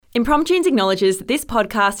Impromptunes acknowledges that this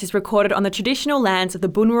podcast is recorded on the traditional lands of the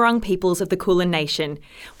Boonwurrung peoples of the Kulin Nation.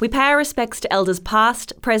 We pay our respects to elders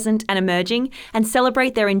past, present and emerging and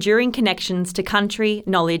celebrate their enduring connections to country,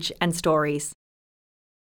 knowledge and stories.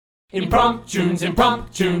 Impromptunes,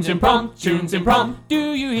 impromptunes, impromptunes, impromptu.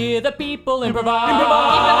 Do you hear the people improvising?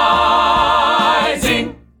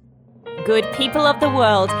 Good people of the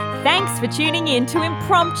world, thanks for tuning in to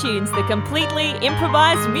Impromptunes, the completely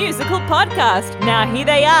improvised musical podcast. Now here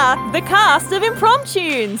they are, the cast of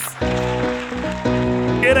Impromptunes.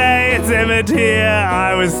 G'day, it's Emmett here.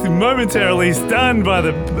 I was momentarily stunned by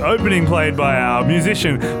the opening played by our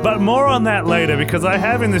musician, but more on that later because I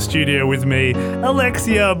have in the studio with me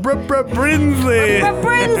Alexia Brinsley.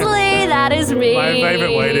 Brinsley, that is me. My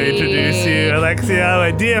favourite way to introduce you, Alexia,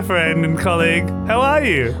 my dear friend and colleague. How are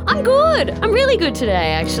you? I'm good. I'm really good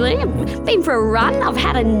today, actually. I've been for a run. I've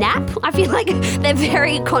had a nap. I feel like they're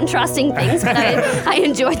very contrasting things, but I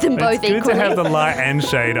enjoyed them both equally. It's good to have the light and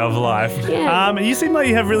shade of life. Yeah. You seem like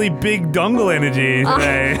you have really big dongle energy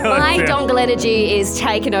today. My dongle energy is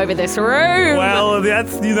taking over this room. Well,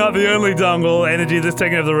 that's not the only dongle energy that's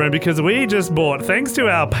taking over the room because we just bought, thanks to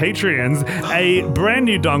our Patreons, a brand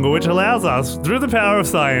new dongle which allows us, through the power of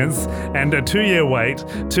science and a 2-year wait,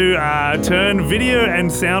 to turn video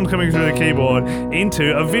and sound coming through the keyboard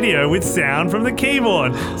into a video with sound from the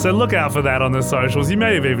keyboard. So look out for that on the socials. You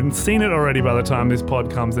may have even seen it already by the time this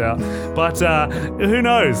pod comes out. But who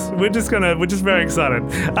knows? We're just very excited.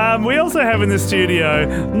 We also have in the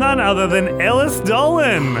studio none other than Ellis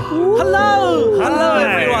Dolan. Hello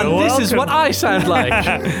everyone. Welcome. This is what I sound like.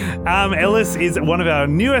 Ellis is one of our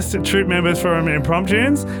newest troop members from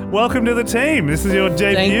Impromptunes. Welcome to the team. This is your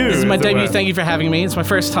debut. This is my debut. Thank you for having me. It's my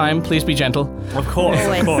first time. Please be gentle. Of course.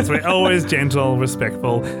 We're always gentle,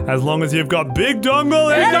 respectful, as long as you've got big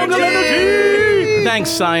dongle energy.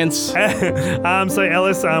 Thanks, science. So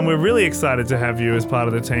Ellis, we're really excited to have you as part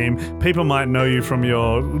of the team. People might know you from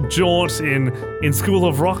your jaunt in School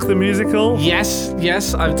of Rock, the musical. Yes.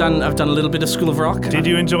 I've done a little bit of School of Rock. Did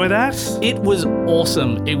you enjoy that? It was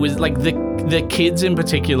awesome. It was like the kids in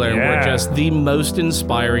particular were just the most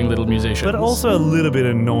inspiring little musicians. But also a little bit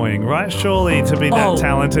annoying, right? Surely to be that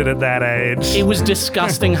talented at that age. It was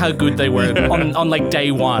disgusting how good they were on like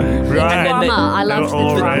day one. Right. And then I loved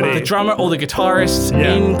the drummer. The drummer, all the guitarists,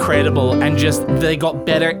 incredible, and just they got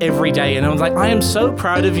better every day. And I was like, I am so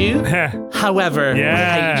proud of you. However, I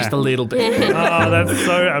hate you just a little bit. Oh, that's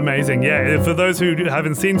so amazing. Yeah, for those who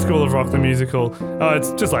haven't seen School of Rock, the musical,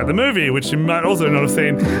 it's just like the movie, which you might also not have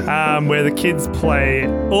seen, where the kids play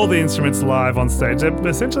all the instruments live on stage. They're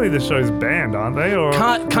essentially the show's band, aren't they? Or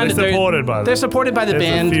they're supported by them. They're supported by the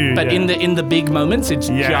band, but in the big moments, it's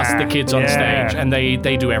just the kids on stage, and they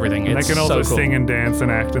do everything. And it's they can also so cool. sing and dance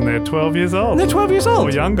and act, and they're 12 years old. They're 12 years old.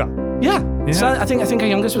 Or younger. Yeah. So I think our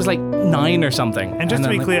youngest was like 9 or something. And just to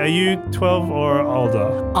be clear, are you 12 or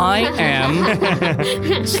older? I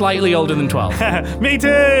am slightly older than 12. Me too!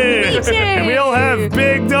 Me too! And we all have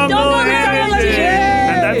big dongle energy!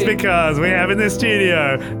 And that's because we have in the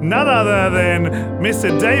studio none other than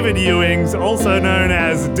Mr. David Ewings, also known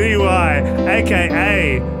as DY,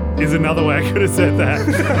 aka... is another way I could have said that.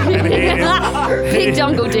 And Big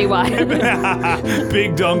dongle DY.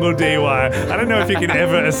 Big dongle DY. I don't know if you can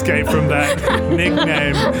ever escape from that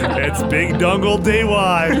nickname. It's Big Dongle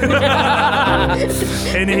DY.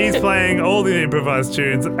 And he's playing all the improvised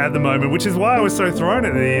tunes at the moment, which is why I was so thrown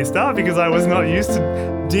at the start, because I was not used to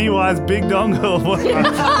DY's Big Dongle.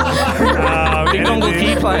 Big dongle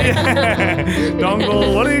key play.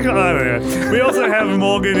 Dongle, what do you call it? We also have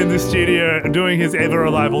Morgan in the studio doing his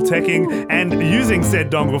ever-reliable teching and using said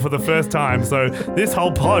dongle for the first time, so this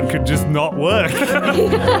whole pod could just not work.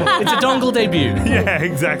 It's a dongle debut. Yeah,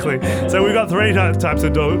 exactly. So we've got 3 types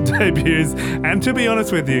of debuts, and to be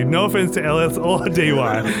honest with you, no offense to Ellis or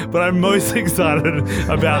DY, but I'm most excited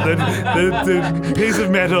about the piece of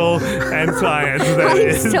metal and science that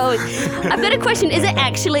is. So, I've got a question. Is it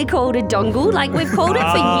actually called a dongle? Like, we've called it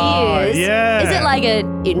for years. Yeah. Is it like a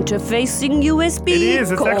interfacing USB It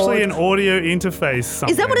is. It's cord? actually an audio interface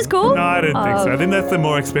something. Is that what it's called? No, I don't think so. I think that's the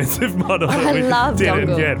more expensive model that we love didn't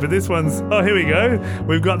dongle. get. But this one's... Oh, here we go.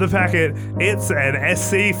 We've got the packet. It's an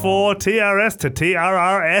SC4 TRS to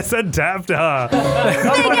TRRS adapter. Big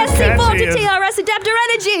SC4 to TRS adapter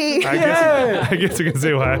energy. I guess you can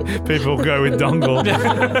see why people go with dongle.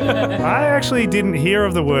 I actually didn't hear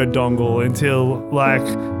of the word dongle until like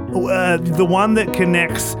the one that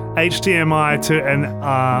connects HDMI to an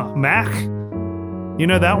Mac. You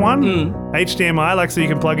know that one? HDMI, like so you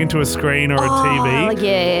can plug into a screen or a TV. Oh,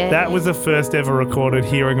 yeah. That was the first ever recorded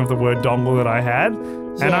hearing of the word dongle that I had.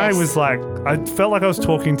 And I was like, I felt like I was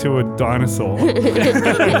talking to a dinosaur.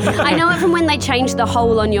 I know it from when they changed the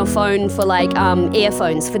hole on your phone for like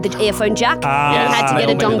earphones, for the earphone jack. You had to get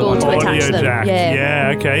a dongle to attach them. Jack.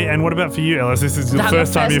 Yeah, okay. And what about for you, Ellis? This is the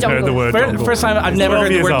first time you've heard the word dongle. First time I've never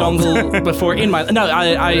heard the word dongle before in my... No,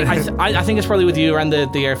 I think it's probably with you around the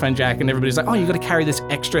earphone jack, and everybody's like, oh, you got to carry this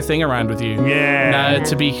extra thing around with you. Yeah.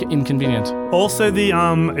 To be inconvenient. Also the,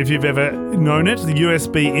 if you've ever known it, the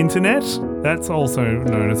USB internet, that's also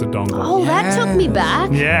known as a dongle. Oh, that took me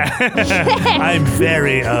back. Yeah. I'm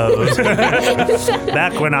very old.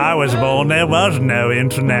 Back when I was born, there was no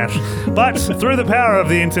internet. But through the power of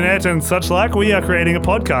the internet and such like, we are creating a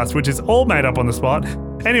podcast, which is all made up on the spot.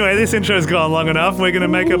 Anyway, this intro's gone long enough. We're going to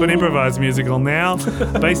make up an improvised musical now.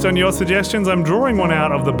 Based on your suggestions, I'm drawing one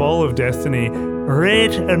out of the Bowl of Destiny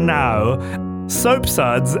right now. Soap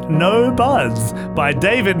Suds, No Buds by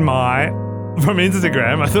David Mai from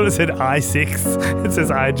Instagram. I thought it said I6. It says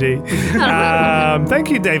IG. Thank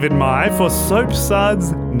you, David Mai, for Soap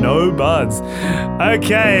Suds, No Buds.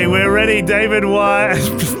 Okay, we're ready. David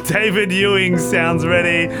Ewing sounds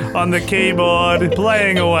ready on the keyboard,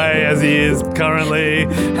 playing away as he is currently.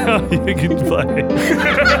 You can play.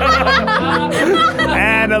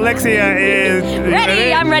 And Alexia is...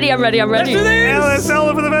 Ready. I'm ready. Ellis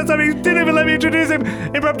Elder for the first time. He didn't even let me introduce him.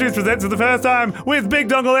 Impromptus presents for the first time with Big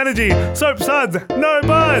Dongle Energy. Soap Suds, No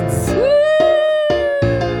Buds.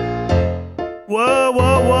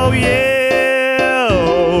 Whoa, yeah.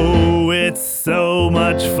 Oh, it's so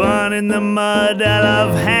much fun in the mud. I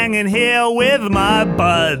love hanging here with my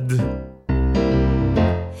bud.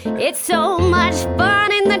 It's so much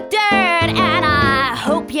fun in the dirt, and I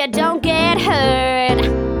hope you don't get hurt.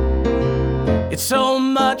 It's so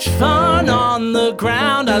much fun on the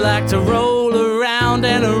ground. I like to roll around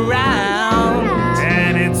and around.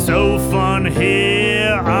 And it's so fun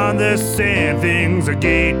here on the sand. Things are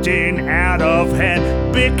getting out of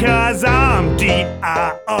hand because I'm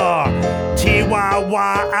D-I-R-T-Y-Y.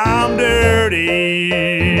 I'm dirty,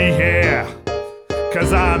 yeah.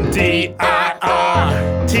 Cause I'm D-I-R-T-Y-Y.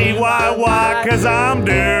 Cause I'm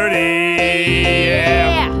dirty,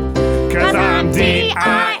 yeah. Cause I'm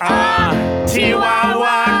D-I-R-T-Y-Y.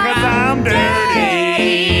 Cause I'm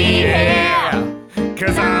dirty, yeah.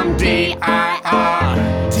 Cause I'm D-I-R-T-Y-Y.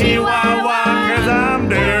 Cause I'm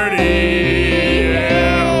dirty,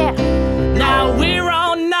 yeah. Now we're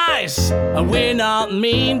all nice, we're not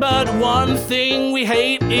mean, but one thing we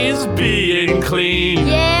hate is being clean.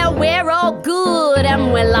 Yeah, we're all good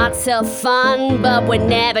and we're lots of fun, but we're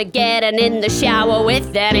never getting in the shower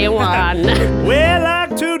with anyone. We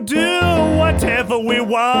like to do whatever we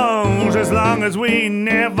want, as long as we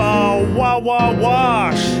never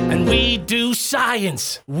wash. And we do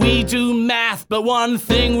science, we do math, but one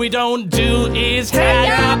thing we don't do is take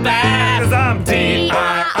a bath. Cause I'm D-I-R-T-Y-Y.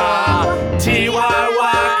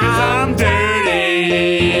 Cause I'm dirty,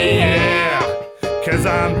 yeah. Cause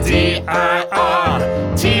I'm D-I-R-T-Y-Y.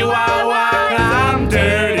 Cause I'm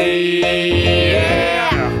dirty,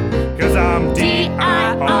 yeah. Cause I'm D-I-R-T-Y-Y.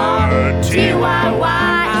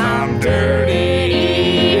 I'm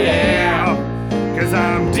dirty, yeah. Cause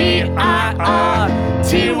I'm D-I-R-T-Y-Y.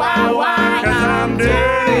 Cause I'm dirty.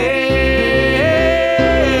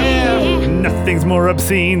 Nothing's more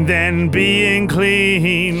obscene than being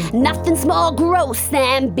clean. Nothing's more gross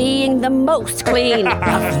than being the most clean.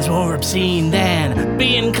 Nothing's more obscene than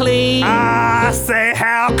being clean. I say,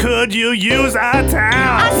 how could you use a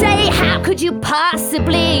towel? I say, how could you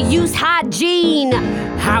possibly use hygiene?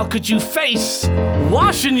 How could you face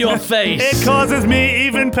washing your face? It causes me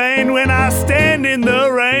even pain when I stand in the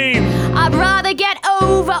rain. I'd rather get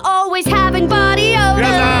over always having body odor.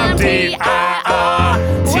 Cause I'm D-I-R-T-Y-Y.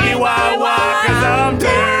 Cause I'm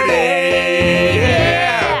dirty,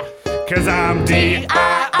 yeah. Cause I'm D-I-R-T-Y-Y.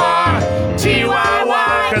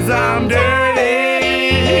 Cause I'm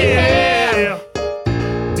dirty, yeah.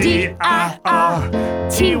 D-I-R-T-Y-Y.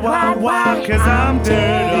 Cause I'm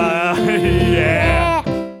dirty, yeah.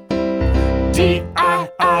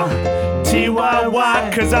 D-I-R-T-Y-Y.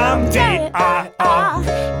 Cause I'm D-I-R-T-Y-Y.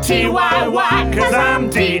 Cause I'm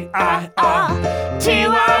D-I-R-T-Y-Y.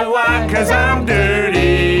 Cause I'm dirty,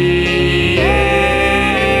 yeah.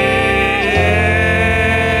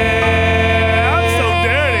 I'm so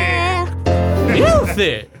dirty.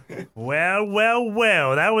 Filthy.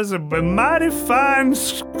 Well, that was a mighty fine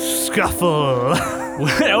scuffle.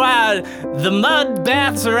 Well, the mud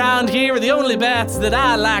baths around here are the only baths that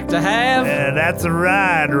I like to have. That's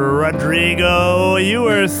right, Rodrigo. You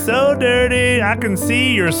are so dirty, I can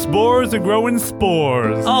see your spores are growing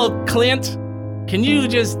spores. Oh, Clint, can you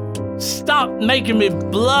just Stop making me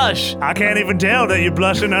blush. I can't even tell that you're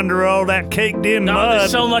blushing under all that caked-in mud.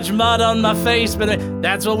 There's so much mud on my face, but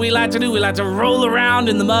that's what we like to do. We like to roll around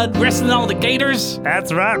in the mud, wrestling all the gators.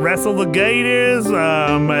 That's right, wrestle the gators.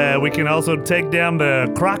 We can also take down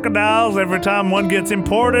the crocodiles every time one gets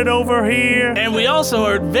imported over here. And we also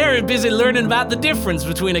are very busy learning about the difference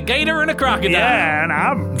between a gator and a crocodile. Yeah, and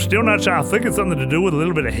I'm still not sure. I think it's something to do with a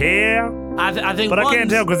little bit of hair. I think but I can't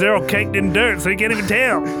tell because they're all caked in dirt, so you can't even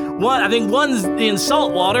tell. I think one's in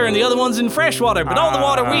salt water and the other one's in fresh water, but all the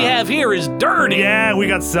water we have here is dirty. Yeah, we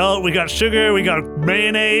got salt, we got sugar, we got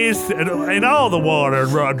mayonnaise, and all the water,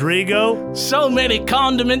 Rodrigo. So many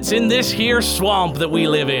condiments in this here swamp that we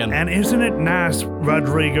live in. And isn't it nice,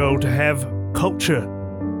 Rodrigo, to have culture?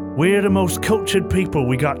 We're the most cultured people.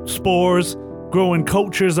 We got spores growing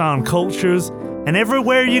cultures on cultures, and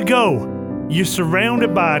everywhere you go, you're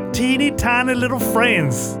surrounded by teeny tiny little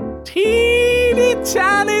friends. Teeny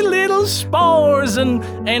tiny little spores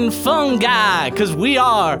and fungi, because we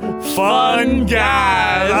are fun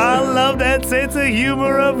guys. I love that sense of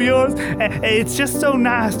humor of yours. It's just so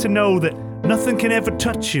nice to know that nothing can ever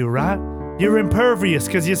touch you, right? You're impervious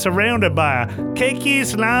because you're surrounded by a cakey,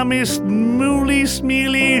 slimy,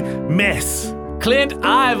 smeely mess. Clint,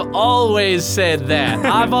 I've always said that.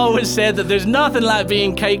 I've always said that there's nothing like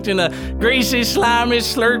being caked in a greasy, slimy,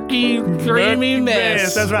 slurky, creamy mess.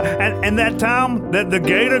 Yes, that's right. And that time that the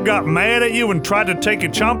gator got mad at you and tried to take a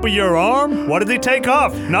chunk of your arm, what did he take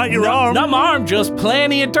off? Not your arm. Not my arm, just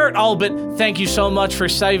plenty of dirt. Oh, but thank you so much for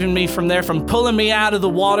saving me from pulling me out of the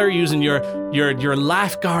water using your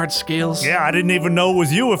lifeguard skills. Yeah, I didn't even know it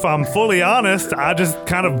was you, if I'm fully honest. I just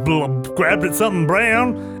kind of grabbed at something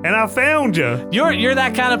brown, and I found you. You're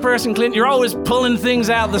that kind of person, Clint. You're always pulling things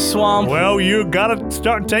out of the swamp. Well, you gotta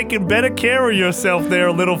start taking better care of yourself there,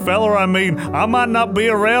 little fella. I mean, I might not be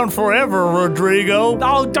around forever, Rodrigo.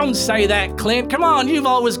 Oh, don't say that, Clint. Come on, you've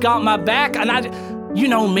always got my back, and you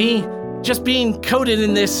know me. Just being coated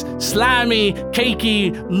in this slimy,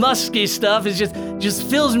 cakey, musky stuff is just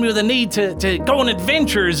fills me with a need to go on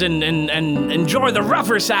adventures and enjoy the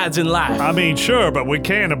rougher sides in life. I mean, sure, but we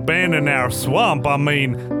can't abandon our swamp. I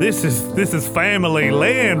mean, this is family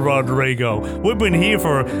land, Rodrigo. We've been here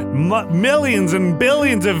for millions and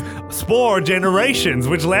billions of spore generations,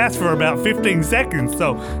 which last for about 15 seconds.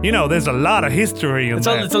 So, there's a lot of history in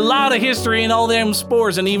that. It's a lot of history in all them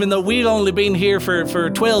spores, and even though we've only been here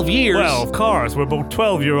for 12 years... Well, of course, we're both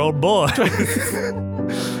 12-year-old boys.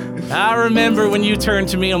 I remember when you turned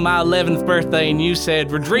to me on my 11th birthday and you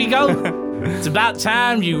said, Rodrigo, it's about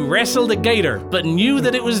time you wrestled a gator, but knew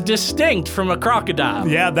that it was distinct from a crocodile.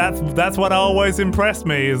 Yeah, that's what always impressed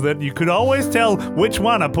me, is that you could always tell which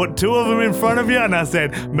one. I put two of them in front of you, and I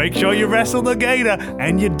said, make sure you wrestle the gator,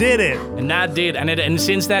 and you did it. And I did, and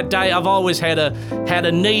since that day, I've always had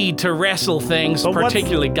a need to wrestle things, but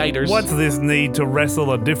particularly gators. What's this need to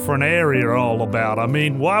wrestle a different area all about? I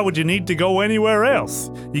mean, why would you need to go anywhere else?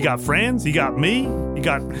 You got friends, you got me, you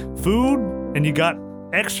got food, and you got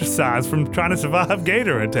exercise from trying to survive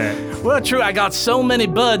gator attack. Well, true, I got so many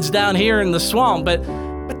buds down here in the swamp, but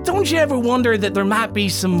don't you ever wonder that there might be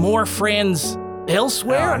some more friends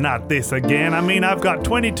elsewhere? Not this again. I mean, I've got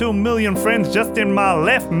 22 million friends just in my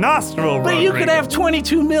left nostril, But Rodrigo. you could have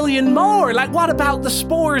 22 million more. Like, what about the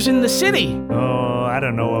spores in the city? Oh, I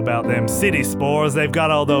don't know about them city spores. They've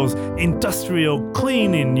got all those industrial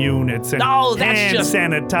cleaning units and hand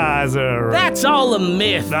sanitizer. That's all a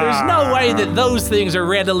myth. There's no way that those things are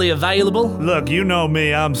readily available. Look, you know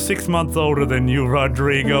me. I'm 6 months older than you,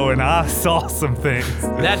 Rodrigo, and I saw some things.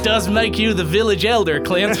 That does make you the village elder,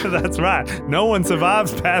 Clint. That's right. No one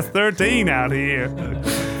survives past 13 out here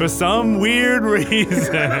for some weird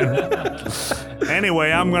reason.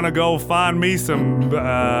 Anyway, I'm gonna go find me some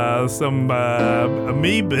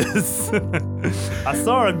amoebas. I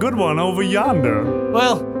saw a good one over yonder.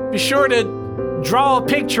 Well, be sure to draw a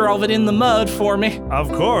picture of it in the mud for me.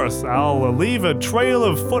 Of course, I'll leave a trail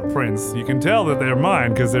of footprints. You can tell that they're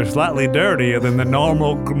mine because they're slightly dirtier than the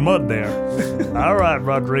normal mud there. All right,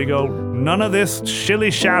 Rodrigo, none of this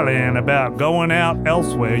shilly-shallying about going out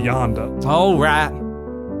elsewhere yonder. All right.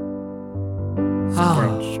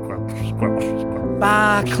 Squelch, squelch, squelch, squelch.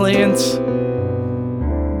 Bye, Clint.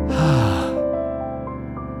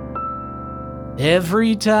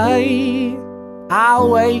 Every day I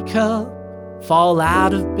wake up, fall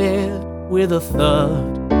out of bed with a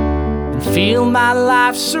thud, and feel my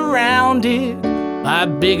life surrounded by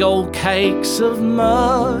big old cakes of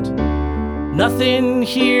mud. Nothing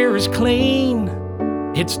here is clean,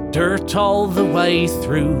 it's dirt all the way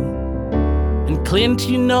through. And Clint,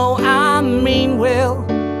 you know I mean well,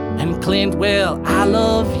 and Clint, well, I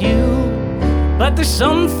love you. But there's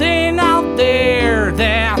something out there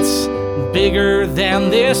that's bigger than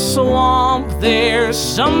this swamp. There's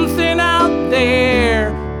something out there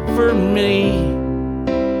for me.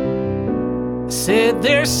 I said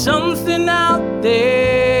there's something out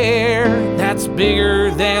there that's bigger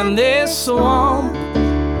than this swamp.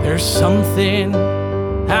 There's something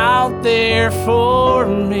out there for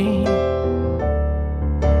me.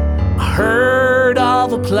 I heard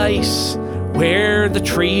of a place where the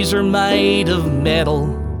trees are made of metal,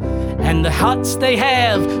 and the huts they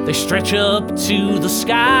have, they stretch up to the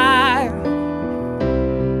sky.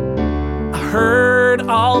 I heard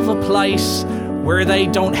of a place where they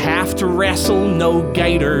don't have to wrestle no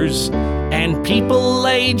gators, and people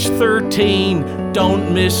age 13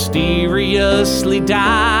 don't mysteriously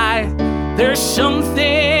die. There's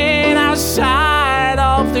something outside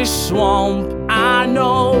of this swamp, I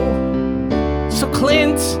know. So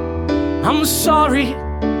Clint, I'm sorry,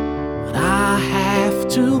 but I have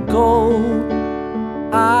to go.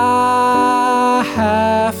 I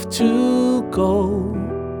have to go.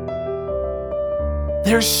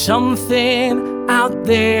 There's something out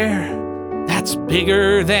there that's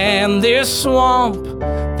bigger than this swamp.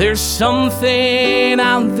 There's something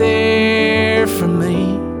out there for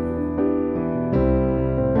me.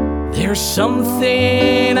 There's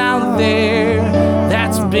something out there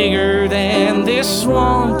that's bigger than this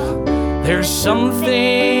swamp. There's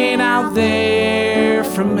something out there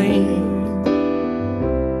for me.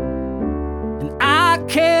 And I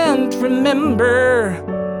can't remember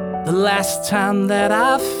the last time that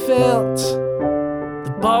I felt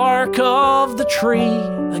the bark of the tree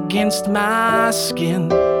against my skin.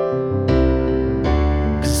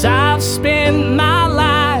 'Cause I've spent my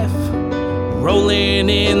life rolling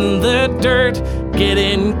in the dirt,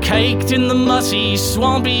 getting caked in the mussy,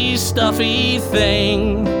 swampy, stuffy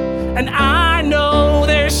thing. And I know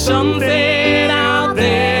there's something out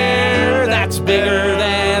there that's bigger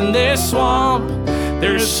than this swamp.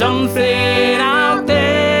 There's something out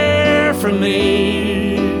there for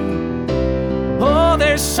me. Oh,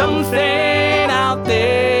 there's something out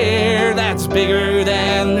there that's bigger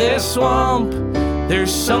than this swamp.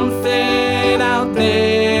 There's something out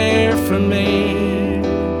there for me.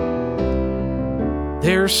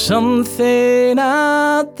 There's something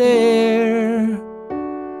out there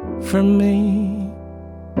for me.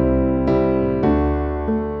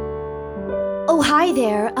 Oh, hi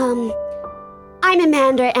there. I'm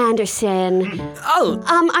Amanda Anderson. Oh,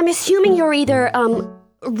 I'm assuming you're either,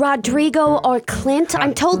 Rodrigo or Clint.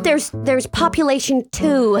 I'm told there's population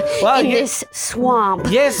 2 in this swamp.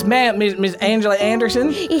 yes, ma'am, Miss Angela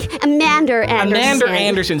Anderson. Amanda Anderson. Amanda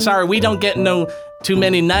Anderson. Sorry, we don't get too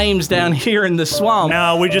many names down here in the swamp.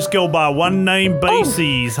 No, we just go by one name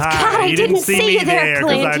bases. Hi, God, I you didn't didn't see see me you there, there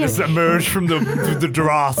because I Clint. just emerged from the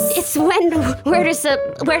dross. It's where does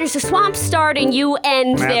the swamp start and you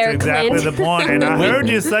end That's there, exactly Clint? the point. And I heard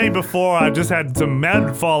you say before, I just had some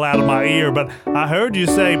mud fall out of my ear, but I heard you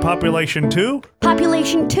say population 2?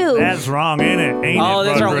 Population 2. That's wrong, ain't it? Ain't Oh, it,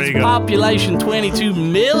 that's right. It's Rodrigo? population 22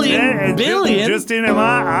 million Yeah, billion. Just in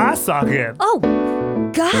my eye socket. Oh,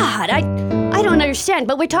 God, I don't understand,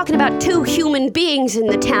 but we're talking about 2 human beings in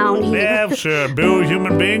the town here. Yeah, sure. Bill,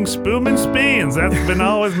 human beings, spoon and speens. That's been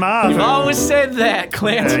always my You've thing. always said that,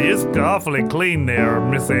 Clint. Yeah, you're awfully clean there,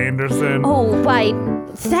 Miss Anderson. Oh, why,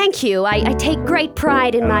 thank you. I take great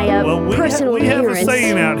pride in my Well, we personal we have a appearance.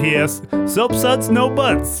 saying out here, soap suds, no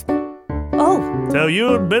butts. Oh, So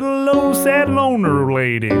you've been a low, sad loner,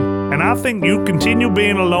 lady. And I think you continue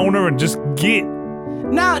being a loner and just get.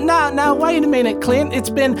 Now, wait a minute, Clint. It's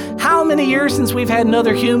been how many years since we've had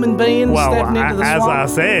another human being Well, stepping into the as I swamp?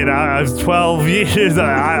 said, I was 12 years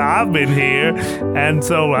I've been here, and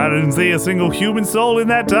so I didn't see a single human soul in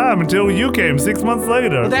that time until you came 6 months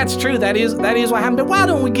later. That's true. That is what happened. But why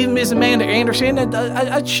don't we give Miss Amanda Anderson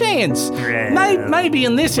a chance? Yeah. Maybe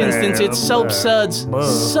in this instance, it's Soap Suds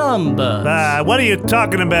Some Buds. What are you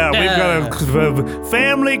talking about? We've got a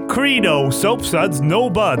family credo, soap suds, no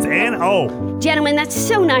buds, and gentlemen, that's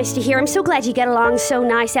so nice to hear. I'm so glad you get along so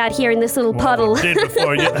nice out here in this little puddle. did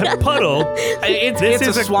before you. Puddle?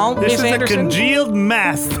 It's a swamp, This Miss is Anderson. a congealed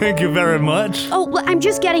mass, thank you very much. Oh, well, I'm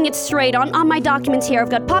just getting it straight. On my documents here, I've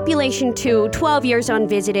got population 2, 12 years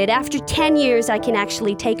unvisited. After 10 years, I can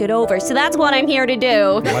actually take it over. So that's what I'm here to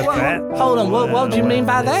do. What's that? Hold on, what do you mean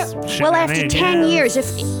by that? Well, after 10 years,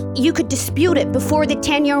 if you could dispute it before the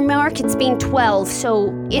 10-year mark, it's been 12,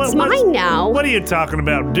 so it's mine now. What are you talking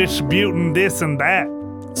about? Disputing this and that?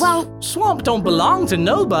 Well, Swamp don't belong to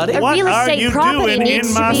nobody. What real are estate you property doing needs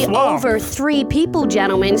in to my be swamp? over 3 people,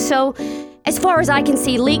 gentlemen. So As far as I can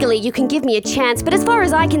see legally, you can give me a chance, but as far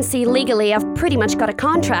as I can see legally, I've pretty much got a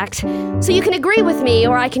contract. So you can agree with me,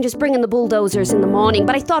 or I can just bring in the bulldozers in the morning,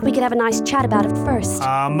 but I thought we could have a nice chat about it first.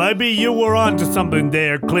 Maybe you were onto something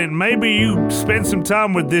there, Clint. Maybe you spent some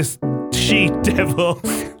time with this she-devil.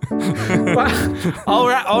 All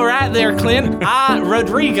right there, Clint.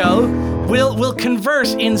 Rodrigo, will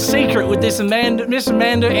converse in secret with Miss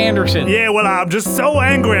Amanda Anderson. Yeah, well, I'm just so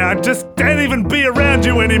angry. I just can't even be around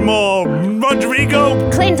you anymore, Rodrigo.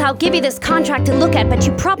 Clint, I'll give you this contract to look at, but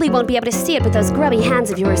you probably won't be able to see it with those grubby hands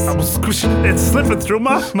of yours. It's slipping through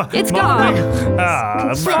my It's gone.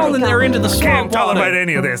 It's falling there into the swamp. Can't tolerate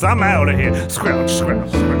any of this. I'm out of here. Scrouch.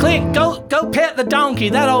 Clint, go pet the donkey.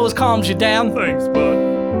 That always calms you down. Thanks, bud.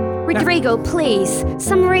 Rodrigo, please,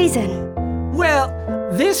 some reason. Well,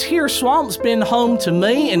 this here swamp's been home to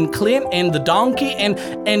me and Clint and the donkey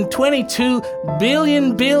and 22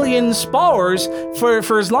 billion spores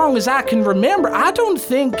for as long as I can remember. I don't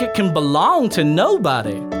think it can belong to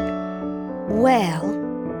nobody.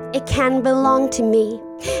 Well, it can belong to me.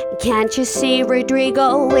 Can't you see,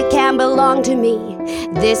 Rodrigo? It can belong to me.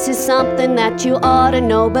 This is something that you ought to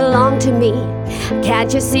know belong to me.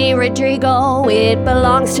 Can't you see, Rodrigo? It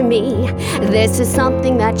belongs to me. This is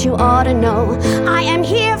something that you ought to know. I am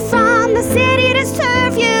here from the city to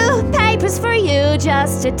serve you. Papers for you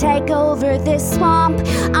just to take over this swamp.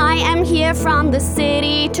 I am here from the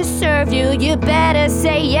city to serve you. You better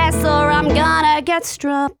say yes or I'm gonna get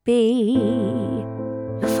struppy.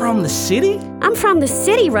 You're from the city? I'm from the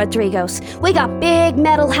city, Rodrigos. We got big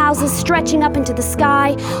metal houses stretching up into the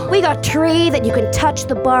sky. We got tree that you can touch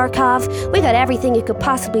the bark of. We got everything you could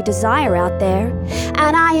possibly desire out there.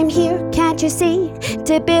 And I am here, can't you see,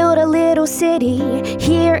 to build a little city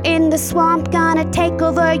here in the swamp. Gonna take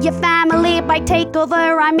over your family. By take over,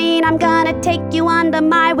 I mean I'm gonna take you under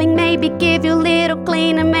my wing. Maybe give you a little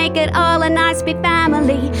clean and make it all a nice big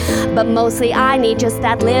family. But mostly I need just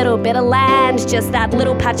that little bit of land, just that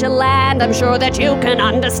little patch of land. I'm sure that you can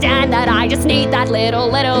understand that I just need that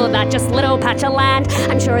little patch of land.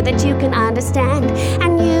 I'm sure that you can understand,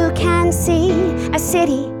 and you can see a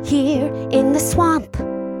city here in the swamp.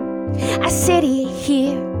 A city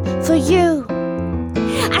here for you.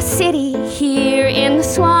 A city here in the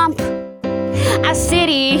swamp. A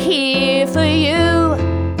city here for you.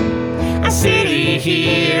 A city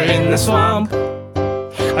here in the swamp.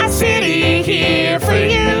 A city here for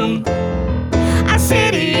you. A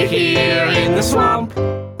city here in the swamp.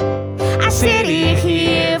 A city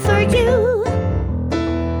here for you.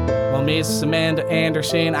 Well, Miss Amanda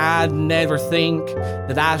Anderson, I'd never think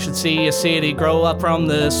that I should see a city grow up from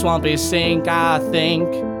the swampy sink. I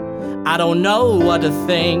don't know what to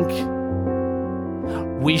think.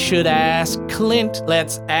 We should ask Clint,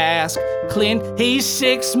 let's ask Clint. He's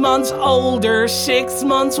 6 months older, 6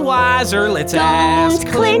 months wiser. Let's ask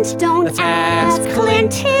Clint. Don't ask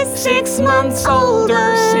Clint. He's 6 months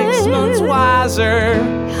older, 6 months wiser.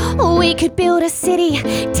 We could build a city,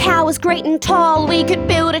 towers great and tall. We could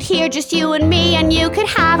build it here, just you and me, and you could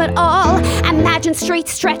have it all. Imagine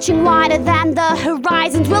streets stretching wider than the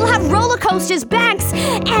horizons. We'll have roller coasters, banks,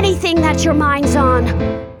 anything that your mind's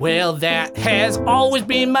on. Well, that has always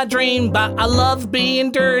been my dream, but I love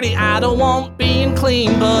being dirty. I don't want being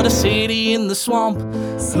clean, but a city in the swamp.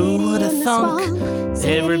 Who would have thunk?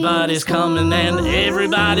 Everybody's coming and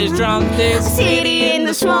everybody's drunk. There's a city in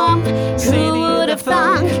the swamp. Who would have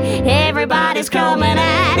thunk? Everybody's coming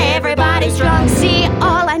and everybody's drunk. See,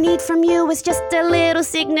 all I need from you is just a little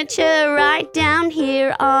signature right down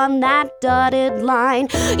here on that dotted line.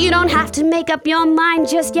 You don't have to make up your mind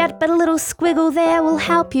just yet, but a little squiggle there will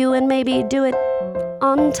help you and maybe do it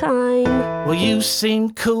on time. Well, you seem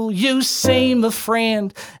cool, you seem a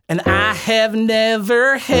friend, and I have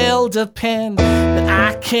never held a pen. But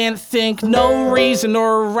I can't think no reason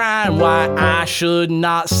or rhyme why I should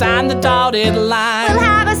not sign the dotted line. We'll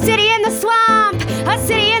have a city in the swamp, a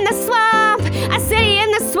city in the swamp, a city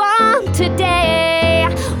in the swamp today.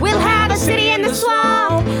 We'll have a city in the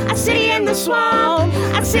swamp, a city in the swamp,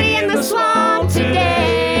 a city in the swamp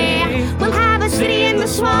today. We'll have a city in the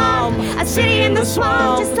swamp, a city in the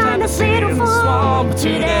swamp, just on this little swamp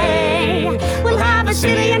today. We'll have a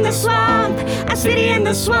city in the swamp, a city in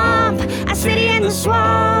the swamp, a city in the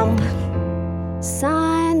swamp.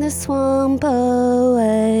 Sign the swamp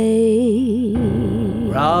away.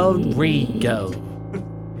 Rodrigo.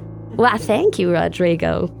 Why, thank you,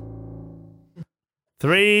 Rodrigo.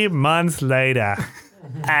 3 months later.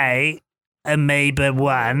 Amoeba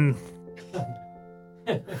 1.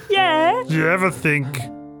 Yeah. Do you ever think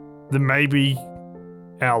that maybe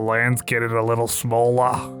our land's getting a little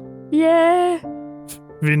smaller? Yeah.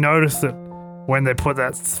 Have you noticed that when they put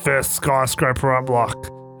that first skyscraper up, like,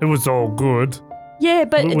 it was all good. Yeah,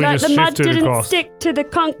 but We like just the mud shifted didn't across. stick to the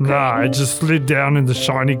concrete. Nah, it just slid down in the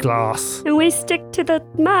shiny glass. And we stick to the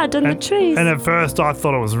mud and the trees. And at first I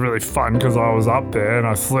thought it was really fun because I was up there and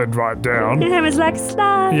I slid right down. And it was like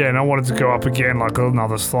slide. Yeah, and I wanted to go up again like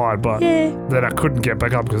another slide, but Yeah. then I couldn't get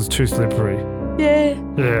back up because it's too slippery. Yeah.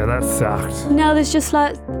 Yeah, that sucked. Now there's just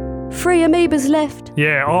like 3 amoebas left.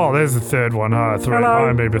 Yeah, oh, there's the third one. Three. Hello. Hi,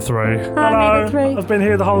 Amoeba 3. Amoeba 3. I've been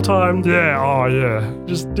here the whole time. Yeah, oh, yeah.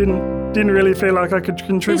 Just didn't really feel like I could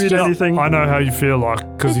contribute just- anything. I know how you feel like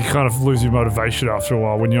because you kind of lose your motivation after a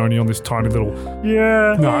while when you're only on this tiny little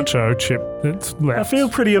Yeah. nacho chip that's left. I feel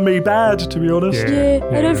pretty bad, to be honest. Yeah,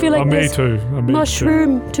 I don't feel like me there's too. Me too.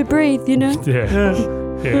 mushroom to breathe, you know? Yeah. Yeah.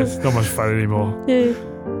 Yeah, it's not much fun anymore. Yeah.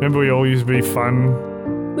 Remember we all used to be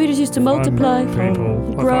fun We just used to multiply.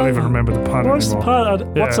 people. I Grow. can't even remember the pun What's the anymore.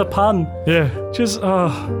 pun? What's a pun? Yeah, Just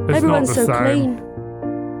it's Everyone's not the so same. clean.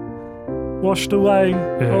 washed away.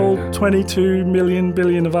 All 22 million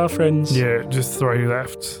billion of our friends. Yeah, just 3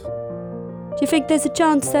 left. Do you think there's a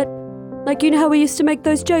chance that, like, you know how we used to make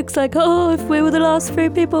those jokes, like, oh, if we were the last 3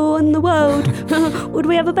 people in the world, would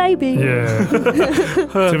we have a baby? Yeah.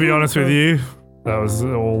 To be honest with you, that was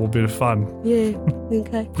all a bit of fun. Yeah.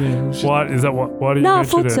 Okay. What is that? Why did you No, I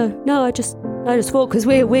mention thought it? so. No, I just thought because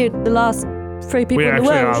we're the last 3 people We in the actually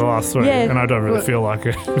world. are the last 3, Yeah. and I don't really feel like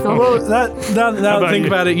it. Well, now about think you?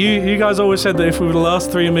 about it. You guys always said that if we were the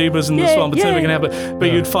last 3 amoebas in the Yeah, swamp, it's never yeah. going to happen.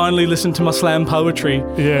 But you'd finally listen to my slam poetry.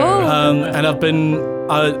 Yeah. Oh. And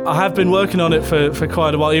I have been working on it for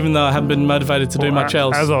quite a while, even though I haven't been motivated to do Well, much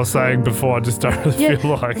else. As I was saying before, I just don't really Yeah.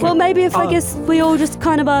 feel like Well, it. maybe if I guess we all just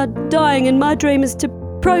kind of are dying, and my dream is to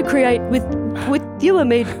procreate with you,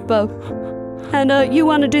 Amoeba. And you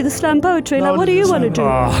want to do the slam poetry. Like, what do you want to do?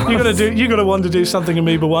 Oh, You gotta want to do something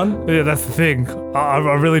Amoeba 1. yeah, that's the thing. I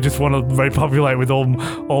really just want to repopulate with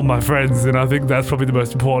all my friends, and I think that's probably the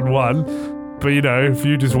most important one. But, you know, if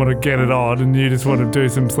you just want to get it on and you just want to do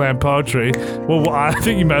some slam poetry, well, I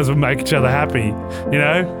think you may as well make each other happy, you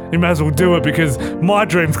know? You may as well do it because my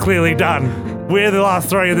dream's clearly done. We're the last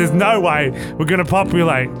 3 and there's no way we're going to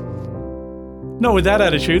populate. Not with that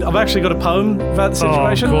attitude. I've actually got a poem about the Oh,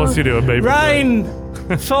 of situation. course you do, Amoeba.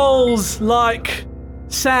 Rain falls like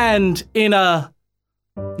sand in a...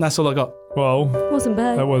 That's all I got. Well, Wasn't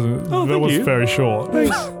bad. that wasn't. Oh, that thank was you. very short.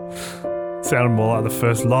 Sounded more like the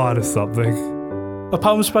first line or something. A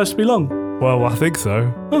poem's supposed to be long. Well, I think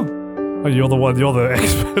so. Oh, you're the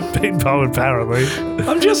expert beat poet, apparently.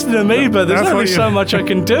 I'm just an amoeba. There's That's only what you- so much I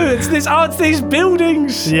can do. It's these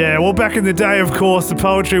buildings. Yeah, well, back in the day, of course, the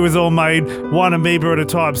poetry was all made one amoeba at a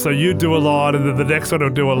time. So you'd do a line, and then the next one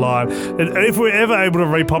would do a line. And if we're ever able to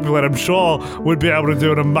repopulate, I'm sure we'd be able to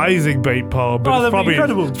do an amazing beat poem. But Oh, it's that'd be probably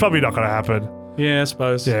incredible. It's probably not going to happen. Yeah, I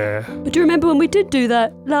suppose. Yeah, But do you remember when we did do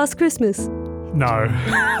that last Christmas? no,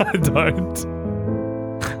 I don't.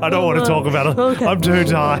 I don't want to talk about it. Okay. I'm too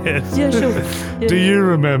tired. Yeah, sure. Yeah. Do you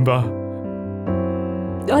remember?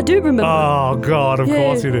 I do remember. Oh, God, of Yeah.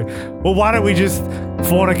 course you do. Well, why don't we just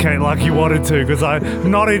fornicate like you wanted to? Because I'm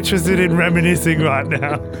not interested in reminiscing right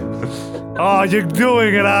now. Oh, you're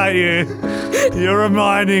doing it, aren't you? You're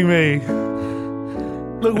reminding me.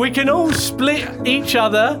 Look, we can all split each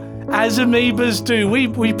other as amoebas do. We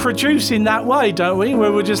produce in that way, don't we?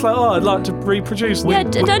 Where we're just like, oh, I'd like to reproduce. yeah, I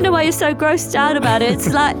don't know why you're so grossed out about it.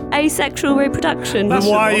 It's like asexual reproduction. Then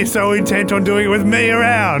why are you so intent on doing it with me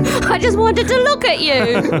around? I just wanted to look at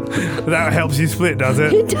you. That helps you split, does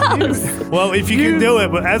it? It does. Well, if you can do it,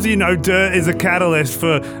 but as you know, dirt is a catalyst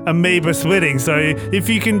for amoeba splitting. So if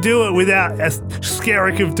you can do it without a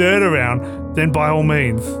skerrick of dirt around, then by all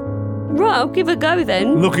means. Right, I'll give it a go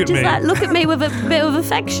then. Look at just me. Like, look at me with a bit of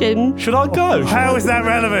affection. Should I go? How is that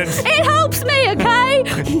relevant? It helps me, okay?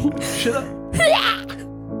 Should I?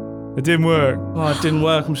 It didn't work. Oh, it didn't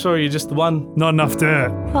work. I'm sorry, you're just the one. Not enough dirt.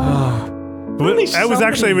 Really That was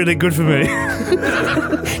actually really good for me.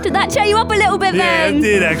 Did that cheer you up a little bit Yeah, then? it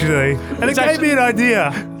did actually. And it gave me an idea.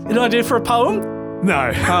 An idea for a poem?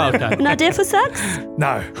 No. Oh, okay. An idea for sex?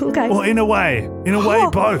 No. Okay. Well, in a way,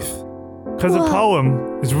 both. Because a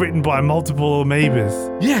poem is written by multiple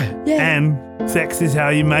amoebas. Yeah. Yeah. And sex is how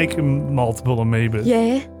you make multiple amoebas.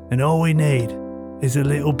 Yeah. And all we need is a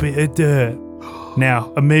little bit of dirt.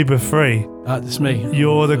 Now, amoeba free, It's me.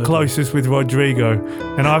 You're the closest with Rodrigo,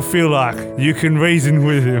 and I feel like you can reason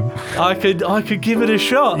with him. I could give it a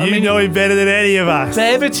shot. You know him better than any of us. But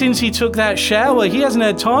ever since he took that shower, he hasn't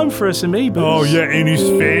had time for us amoebas. Oh, yeah, in his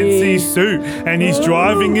fancy suit, and he's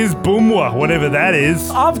driving his Boomwa, whatever that is.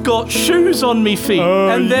 I've got shoes on me feet,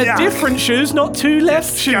 and they're yuck. different shoes, not two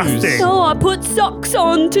left shoes. Disgusting. Oh, I put socks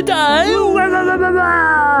on today.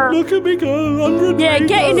 Look at me go, Yeah,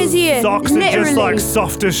 get in his ear. Socks are just Literally. like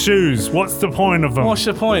softer shoes. What's the point of them? What's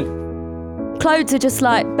the point? Clothes are just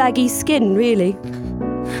like baggy skin, really.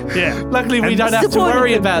 Yeah. Luckily, we And don't have to point of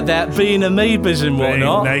worry them. about that being amoebas and Being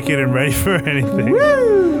whatnot. naked and ready for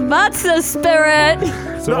anything. That's the spirit.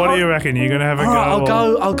 So what do you reckon? You're gonna have a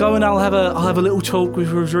go? I'll go and I'll have a little talk with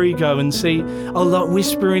Rodrigo and see. I'll like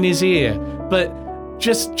whisper in his ear, but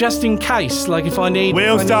just in case, like if I need.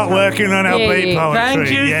 We'll start working on our Yeah, beat yeah.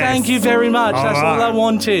 poetry. Thank you very much. All That's all I right.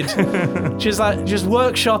 wanted. just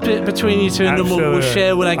workshop it between you two, and then we'll Absolutely.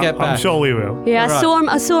 share when I get back. I'm sure we will. Yeah, Right.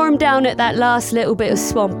 I saw him down at that last little bit of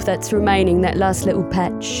swamp that's remaining, that last little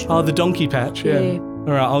patch. Oh, the donkey patch. Yeah. Yeah.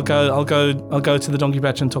 All right, I'll go to the donkey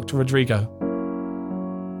patch and talk to Rodrigo.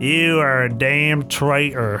 You are a damn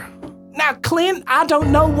traitor. Now, Clint, I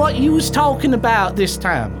don't know what you was talking about this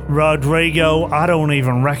time. Rodrigo, I don't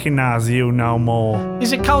even recognize you no more.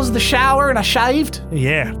 Is it 'cause of the shower and I shaved?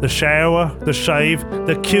 Yeah, the shower, the shave,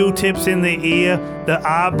 the Q-tips in the ear, the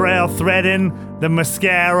eyebrow threading, the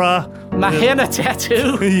mascara, My henna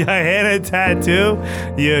tattoo. your henna tattoo,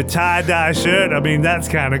 your tie-dye shirt. I mean, that's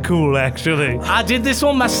kind of cool, actually. I did this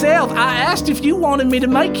one myself. I asked if you wanted me to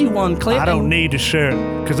make you one, Clint. I don't need a shirt,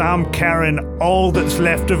 because I'm carrying all that's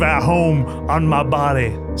left of our home on my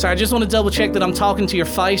body. So I just want to double check that I'm talking to your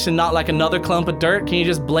face and not like another clump of dirt. Can you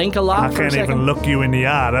just blink a lot I for a can't second? even look you in the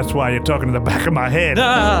eye. That's why you're talking to the back of my head.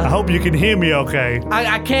 Ah. I hope you can hear me okay.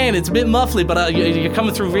 I can. It's a bit muffly, but you're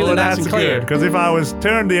coming through really Well, nice that's and clear. good, because if I was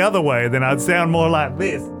turned the other way, then I'd sound more like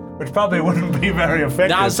this, which probably wouldn't be very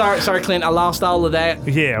effective. No, sorry, Clint. I lost all of that.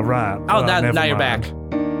 Yeah, right. Oh, Well, now never you're mind.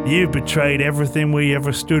 back. You betrayed everything we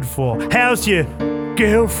ever stood for. How's your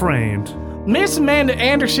girlfriend? Miss Amanda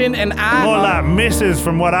Anderson and I. More like Mrs.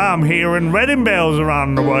 from what I'm hearing. Wedding bells are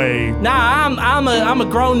on the way. Nah, I'm a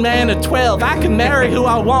grown man of 12. I can marry who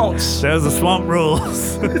I want. There's the swamp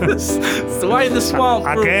rules. It's the way the swamp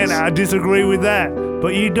rules. I disagree with that.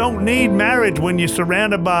 But you don't need marriage when you're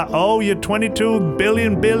surrounded by, your 22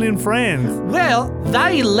 billion friends. Well,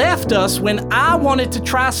 they left us when I wanted to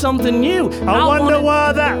try something new. I wonder wanted-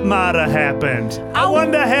 why that might have happened. I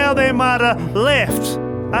wonder how they might have left.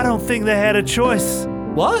 I don't think they had a choice.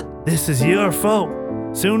 What? This is your fault.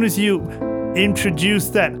 Soon as you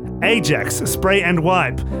introduced that Ajax spray and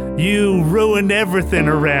wipe, you ruined everything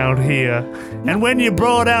around here. And when you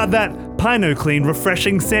brought out that PinoClean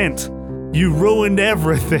refreshing scent, you ruined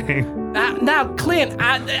everything. Now, Clint,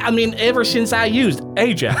 I mean, ever since I used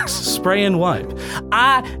Ajax spray and wipe,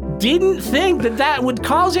 I didn't think that would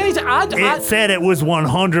cause anything. It said it was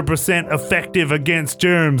 100% effective against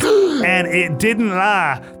germs, and it didn't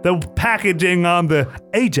lie. The packaging on the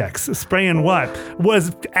Ajax spray and wipe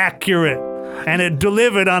was accurate, and it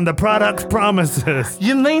delivered on the product's promises.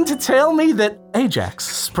 You mean to tell me that Ajax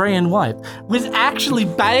spray and wipe was actually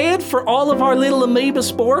bad for all of our little amoeba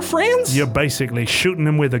spore friends? You're basically shooting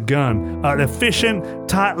them with a gun, an efficient,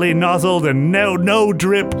 tightly nozzled, and no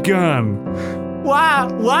drip gun.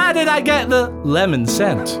 Why did I get the lemon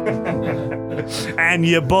scent? And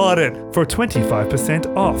you bought it for 25%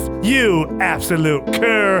 off. You absolute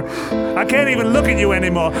cur. I can't even look at you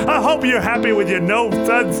anymore. I hope you're happy with your no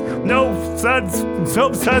suds,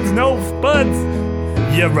 soap suds, no spuds.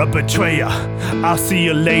 You're a betrayer. I'll see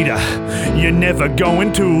you later. You're never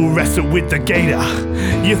going to wrestle with the gator.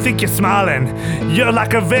 You think you're smiling. You're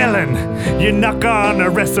like a villain. You're not gonna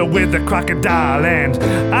wrestle with the crocodile. And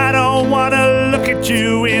I don't wanna look at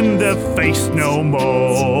you in the face no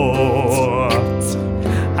more.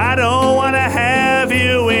 I don't wanna have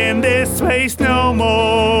you in this space no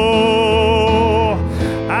more.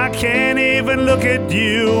 I can't even look at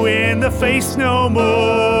you in the face no more.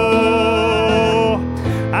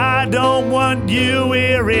 I don't want you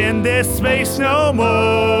here in this space no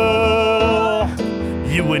more.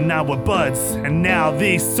 You and I were buds, and now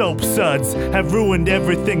these soap suds have ruined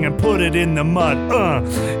everything and put it in the mud.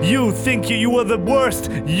 You think you were the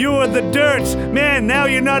worst, you're the dirt. Man, now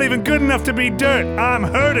you're not even good enough to be dirt. I'm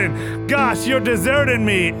hurting. Gosh, you're deserting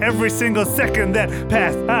me every single second that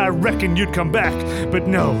passed. I reckon you'd come back, but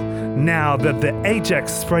no. Now that the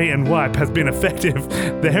Ajax spray and wipe has been effective,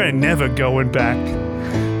 there ain't never going back.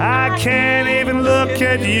 I can't even look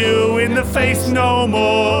at you in the face no more.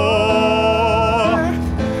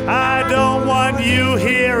 I don't want you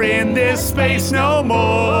here in this this space no more.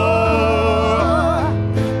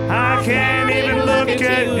 I can't even look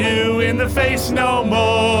at you in the face no more.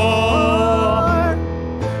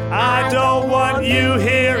 I don't want you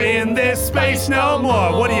here in this space no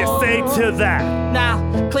more. What do you say to that? Now,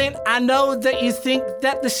 Clint, I know that you think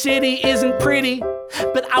that the city isn't pretty,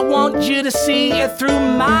 but I want you to see it through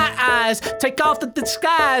my eyes. Take off the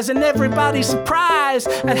disguise and everybody's surprised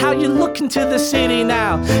at how you look into the city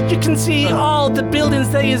now. You can see all the buildings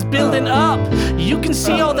they is building up. You can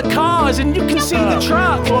see all the cars and you can see the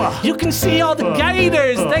truck. You can see all the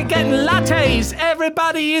gators, they getting lattes.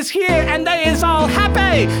 Everybody is here and they is all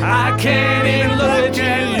happy. I can't even look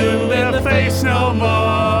at you in the face no more.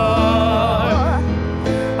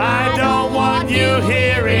 I don't want you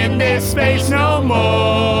here in this space no more.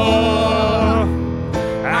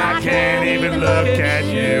 I can't even look at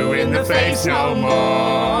you in the face no more.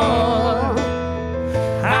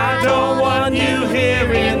 I don't want you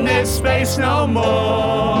here in this space no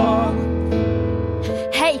more.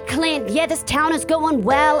 Hey, Clint, yeah, this town is going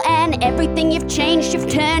well, and everything you've changed, you've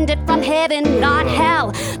turned it from heaven, not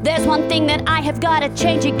hell. There's one thing that I have gotta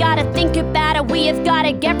change, you gotta think about it, we have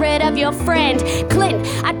gotta get rid of your friend. Clint,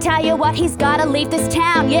 I tell you what, he's gotta leave this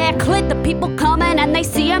town. Yeah, Clint, the people coming and they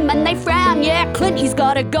see him and they frown. Yeah, Clint, he's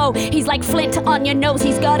gotta go, he's like Flint on your nose,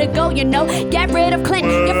 he's gotta go, you know. Get rid of Clint,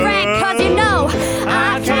 your friend, cause you know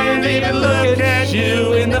I can't even look at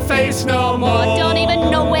you in the face no more. Don't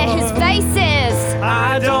even know where his face is.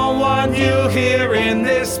 I don't want you here in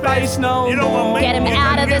this space no You don't want more. me. Get him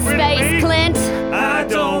out of this space, Clint. I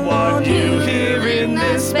don't want you here in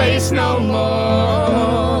this space no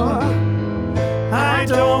more. I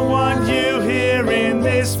don't want you here in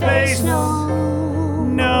this space no.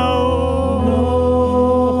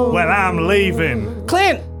 Well, I'm leaving.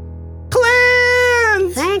 Clint!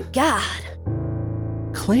 Clint! Thank God.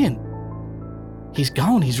 Clint. He's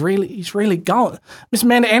gone. He's really gone. Miss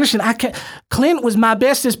Amanda Anderson, Clint was my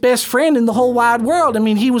bestest best friend in the whole wide world. I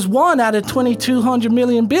mean, he was one out of 2,200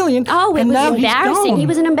 million billion. Oh, it and was now embarrassing. He's gone. He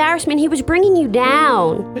was an embarrassment. He was bringing you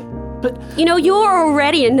down. But You know, you're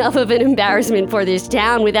already enough of an embarrassment for this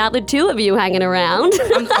town without the two of you hanging around.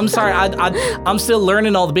 I'm sorry. I'm still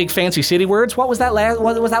learning all the big fancy city words. What was that last?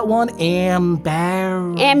 What was that one?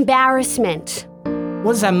 Embarrassment.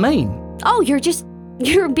 What does that mean? Oh, you're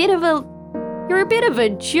a bit of a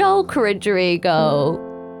joke, Rodrigo.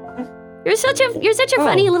 You're such a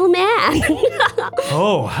funny little man.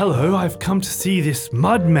 Oh, hello. I've come to see this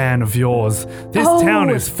mud man of yours. This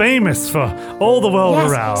town is famous for all the world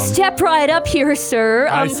around. Step right up here, sir.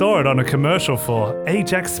 I saw it on a commercial for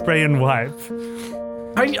Ajax Spray and Wipe.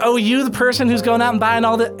 Are you the person who's going out and buying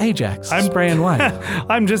all the Ajax spray and wipe?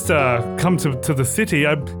 I'm just come to the city.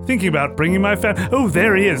 I'm thinking about bringing my family. Oh,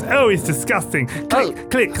 there he is. Oh, he's disgusting.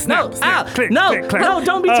 Click, click, snap, snap, click, click, click. No,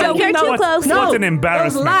 don't be Oh, taking You're too close. No, What an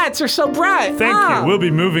embarrassment. Those lights are so bright. Thank you. We'll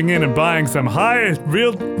be moving in and buying some high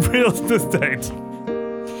real estate.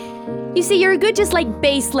 You see, you're a good just like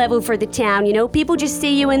base level for the town, you know? People just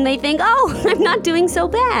see you and they think, oh, I'm not doing so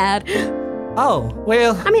bad. Oh,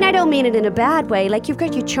 well. I mean, I don't mean it in a bad way. Like, you've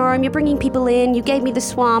got your charm, you're bringing people in, you gave me the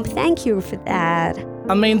swamp. Thank you for that.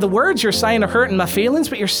 I mean, the words you're saying are hurting my feelings,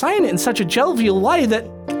 but you're saying it in such a jovial way that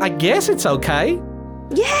I guess it's okay.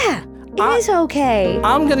 Yeah, it is okay.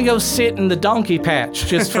 I'm gonna go sit in the donkey patch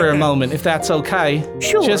just for a moment, if that's okay.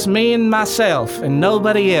 Sure. Just me and myself and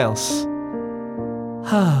nobody else.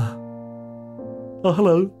 Oh,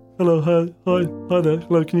 hello. Hello, hi there.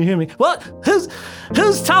 Hello, can you hear me? What?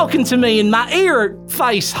 Who's talking to me in my ear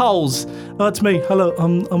face holes? Oh, it's me. Hello,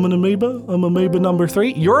 I'm an amoeba. I'm amoeba number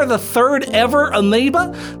 3. You're the third ever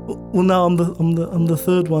amoeba? Well, no, I'm the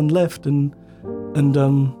third one left, and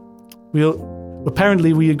we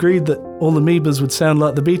apparently we agreed that all amoebas would sound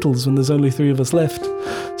like the Beatles when there's only 3 of us left.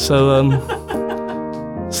 So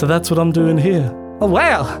so that's what I'm doing here. Oh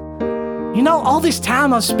well. You know, all this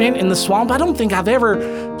time I've spent in the swamp, I don't think I've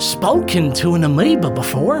ever spoken to an amoeba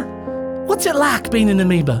before. What's it like being an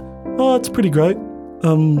amoeba? Oh, it's pretty great.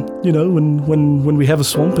 You know, when we have a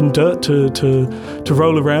swamp and dirt to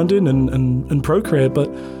roll around in and procreate, but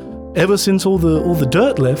ever since all the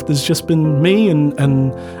dirt left, there's just been me and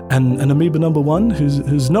amoeba number 1,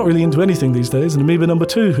 who's not really into anything these days, and amoeba number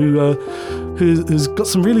 2, who's got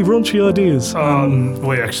some really raunchy ideas.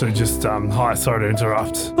 We actually just hi, sorry to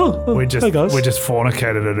interrupt. Oh, we just hey guys. we just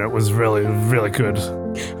fornicated and it was really, really good.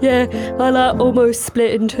 Yeah, I like almost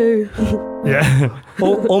split in two. Yeah.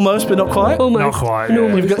 Almost, but not quite. Not Almost. quite.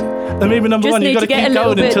 You've got, amoeba number Just one, you've need got to to get keep a little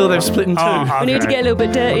going bit- until they've split in two. Oh, We need to get a little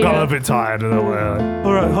bit dirty. Got a bit tired of that.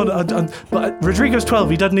 All right, hold on. But Rodrigo's 12.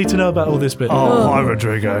 He doesn't need to know about all this bit. Oh, hi,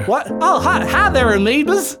 Rodrigo. What? Oh, hi there,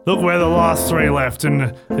 amoebas. Look, we're the last 3 left,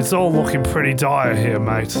 and it's all looking pretty dire here,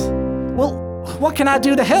 mate. Well, what can I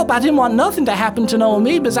do to help? I didn't want nothing to happen to no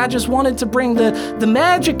amoebas. I just wanted to bring the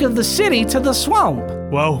magic of the city to the swamp.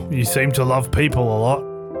 Well, you seem to love people a lot,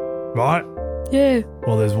 right? Yeah.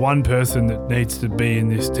 Well, there's one person that needs to be in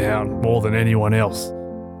this town more than anyone else.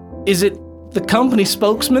 Is it the company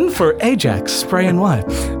spokesman for Ajax Spray and Wipe?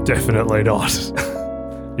 Definitely not.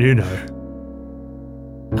 You know.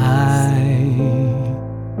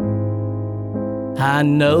 I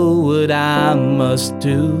know what I must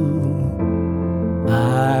do.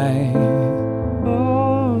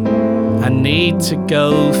 I need to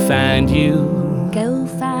go find you. Go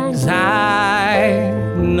find 'Cause I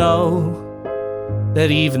know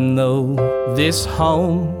that even though this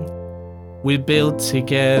home we built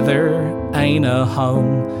together ain't a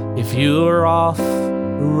home, if you're off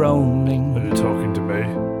roaming. Are you talking to me?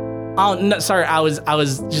 Oh no, sorry, I was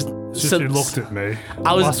just. It's just you looked at me.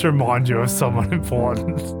 I was- Must remind you of someone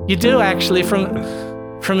important. You do actually. From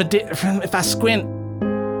if I squint,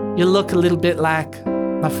 you look a little bit like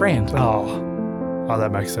my friend. Oh,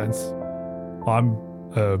 that makes sense. I'm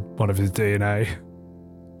one of his DNA.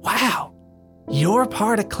 Wow, you're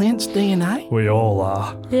part of Clint's DNA. We all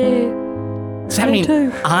are. Yeah. Does that Me mean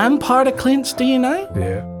too. I'm part of Clint's DNA?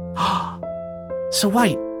 Yeah. So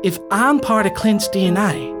wait, if I'm part of Clint's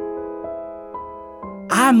DNA,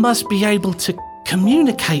 I must be able to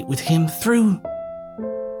communicate with him through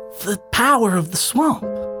the power of the swamp.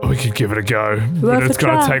 We could give it a go, but Worth it's a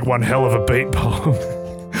going to try. take one hell of a beat poem.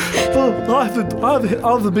 I have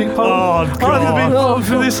the big poem. Oh, I have the big God. poem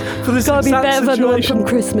for this Gotta be sad better than the one situation. from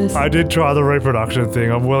Christmas. I did try the reproduction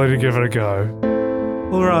thing. I'm willing to give it a go.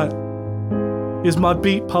 All right. Here's my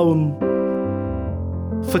beat poem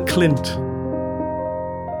for Clint.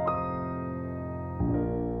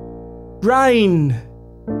 Rain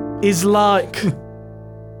is like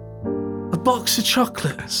a box of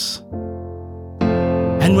chocolates.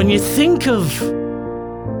 And when you think of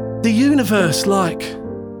the universe like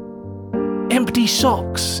empty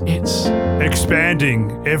socks, it's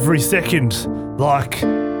Expanding every second, like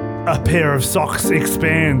a pair of socks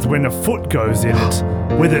expands when a foot goes in it,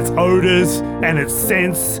 with its odors and its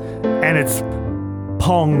scents and its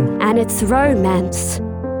pong. And it's romance.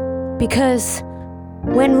 Because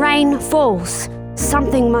when rain falls,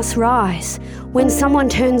 something must rise. When someone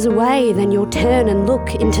turns away, then you'll turn and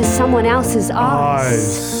look into someone else's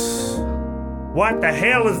eyes. What the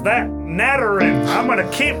hell is that nattering? I'm gonna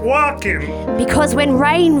keep walking. Because when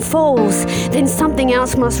rain falls, then something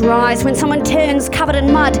else must rise. When someone turns covered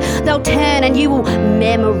in mud, they'll turn and you will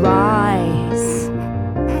memorize.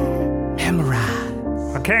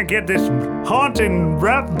 memorized. I can't get this haunting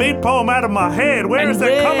rap beat poem out of my head. Where is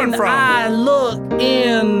that coming from? I look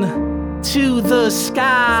into the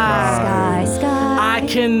sky, Sky. I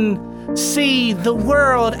can see the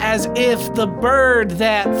world as if the bird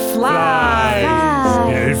that flies.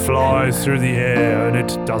 Yeah, it flies through the air and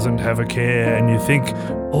it doesn't have a care. And you think,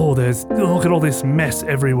 oh, look at all this mess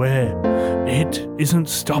everywhere. It isn't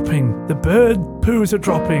stopping. The bird poos are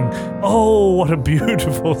dropping. Oh, what a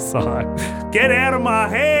beautiful sight. Get out of my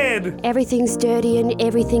head. Everything's dirty and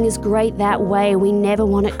everything is great that way. We never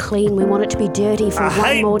want it clean. We want it to be dirty for I one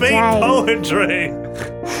hate more beat day. poetry.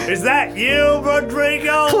 Is that you,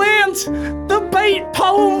 Rodrigo? Clint, the bait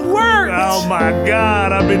poem worked. Oh my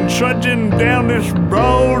God, I've been trudging down this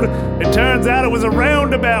road. It turns out it was a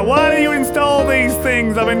roundabout. Why do you install these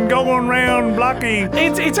things? I've been going round blocking.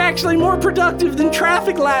 It's actually more productive than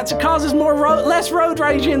traffic lights. It causes less road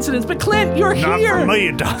rage incidents. But Clint, you're Not here. for me,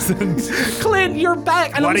 it doesn't. Clint, you're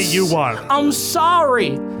back. And What I'm do you want? I'm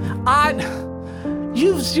sorry.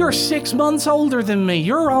 You're 6 months older than me.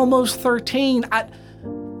 You're almost 13.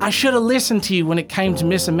 I should have listened to you when it came to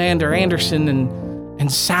Miss Amanda Anderson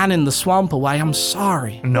and signing the swamp away. I'm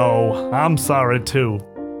sorry. No, I'm sorry too.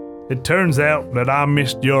 It turns out that I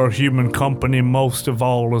missed your human company most of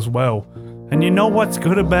all as well. And you know what's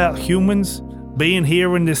good about humans being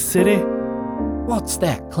here in this city? What's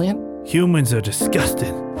that, Clint? Humans are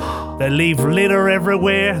disgusting. They leave litter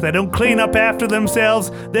everywhere. They don't clean up after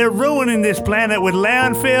themselves. They're ruining this planet with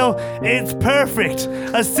landfill. It's perfect.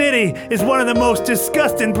 A city is one of the most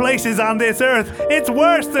disgusting places on this earth. It's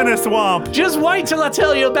worse than a swamp. Just wait till I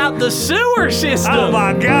tell you about the sewer system. Oh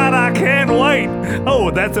my God, I can't wait. Oh,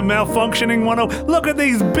 that's a malfunctioning one. Oh, look at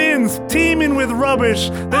these bins teeming with rubbish.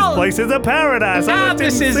 This place is a paradise.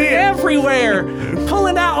 This is everywhere.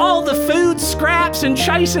 Pulling out all the food scraps and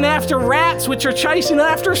chasing after rats, which are chasing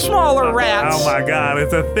after smaller rats. Oh my God,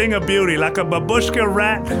 it's a thing of beauty, like a babushka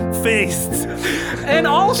rat feast. And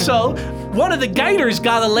also, one of the Gators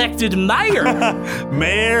got elected mayor.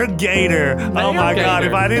 Mayor Gator. Oh my Gator. God,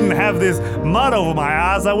 if I didn't have this mud over my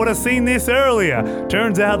eyes, I would have seen this earlier.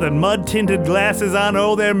 Turns out that mud-tinted glasses, I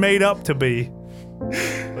know they're made up to be.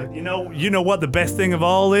 But you know what the best thing of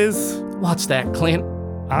all is? What's that, Clint?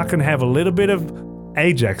 I can have a little bit of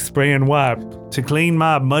Ajax spray and wipe to clean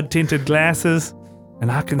my mud-tinted glasses, and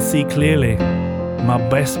I can see clearly my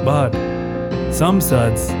best bud. Some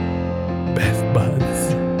suds, best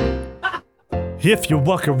buds. If you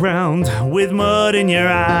walk around with mud in your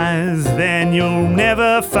eyes, then you'll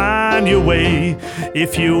never find your way.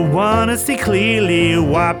 If you wanna see clearly,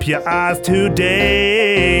 wipe your eyes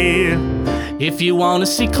today. If you want to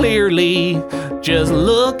see clearly, just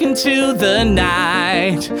look into the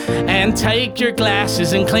night and take your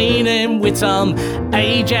glasses and clean them with some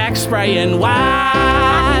Ajax spray and wipe.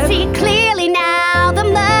 I can see clearly now, the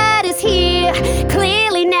mud is here.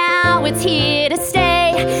 Clearly now, it's here to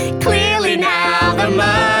stay. Clearly now, the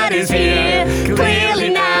mud is here. Clearly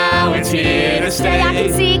now, it's here to stay. I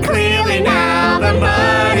can see clearly now, the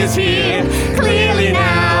mud is here. Clearly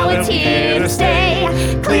now, it's here to stay.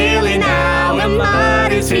 Clearly now, the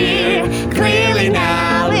mud is here. Clearly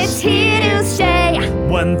now, it's here to stay.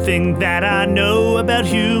 One thing that I know about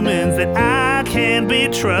humans that I can be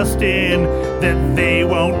trusting, that they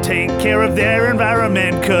won't take care of their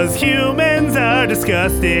environment, 'cause humans are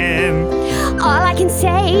disgusting. All I can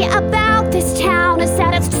say about this town is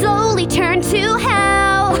that it's slowly turned to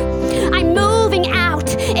hell. I'm moving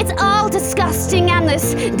out, it's all disgusting, and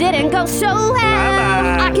this didn't go so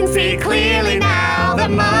well. I can see clearly now, the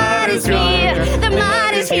mud is here. The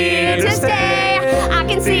mud is here to stay. I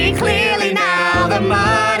can see clearly now, the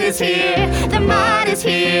mud is here. The mud is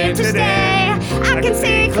here to stay. I can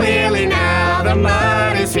see clearly now, the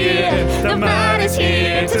mud is here. The mud is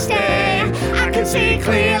here to stay. I can see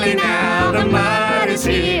clearly now, the mud is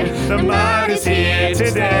here. The mud is here to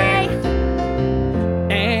stay.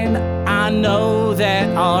 And I know that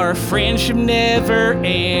our friendship never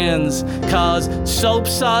ends, 'cause soap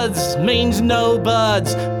suds means no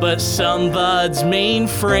buds, but some buds mean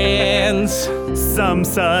friends. Some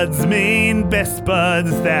suds mean best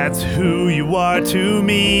buds, that's who you are to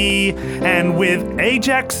me. And with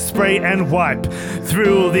Ajax spray and wipe,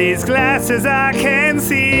 through these glasses I can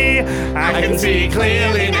see. I can see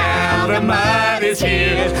clearly now, the mud is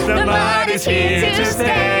here. The mud is here to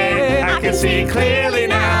stay. I can see clearly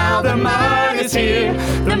now, the mud is here.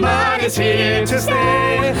 The mud is here to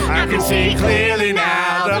stay. I can see clearly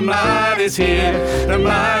now, the mud is here. The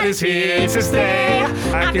mud is here to stay.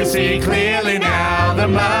 I can see clearly now, the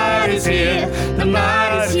mud is here. The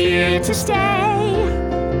mud is here to stay.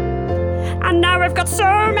 And now I've got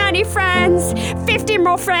so many friends, 50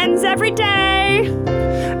 more friends every day.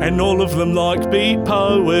 And all of them like beat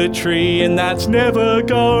poetry, and that's never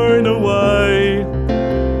going away.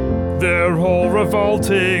 They're all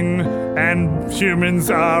revolting, and humans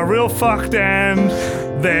are real fucked, and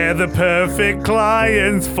they're the perfect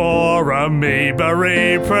clients for amoeba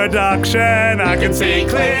reproduction. I can see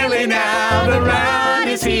clearly now, the mud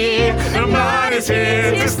is here. The mud is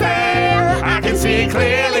here to stay. I can see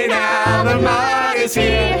clearly now, the mud is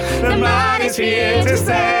here. The mud is here to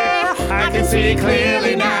stay. I can see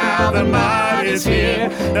clearly now, the mud is here.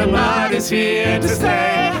 The mud is here to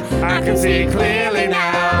stay. I can see clearly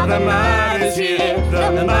now, the mud is here.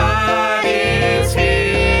 The mud is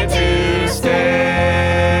here to stay.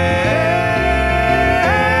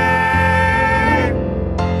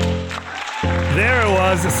 There it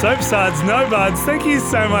was, Soap Suds, No Buds. Thank you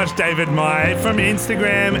so much, David Mai from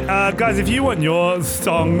Instagram. Guys, if you want your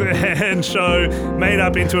song and show made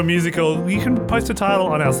up into a musical, you can post a title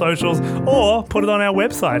on our socials or put it on our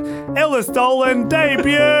website. Ellis Dolan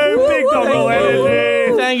debut, Big Dongle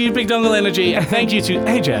Energy. Thank you, Big Dongle Energy, and thank you to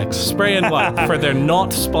Ajax Spray and Wipe for their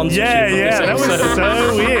not sponsorship of this Yeah, that was episode.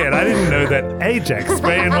 so weird. I didn't know that Ajax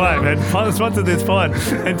Spray and Wipe had sponsored this pod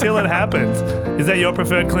until it happened. Is that your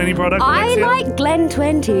preferred cleaning product, I Alexia? like Glen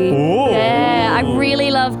 20. Glen20. Ooh. Yeah, I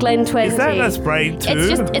really love Glen20. Is that a spray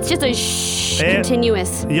too? It's just a shh Air-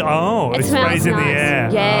 continuous. Yeah, it smells sprays in the nice. air.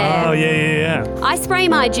 Yeah. Oh, yeah. I spray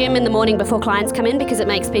my gym in the morning before clients come in because it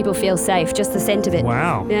makes people feel safe, just the scent of it.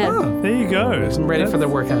 Wow. Yeah. There you go. I'm ready for the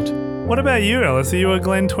workout. What about you, Ellis? Are you a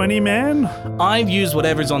Glen20 man? I use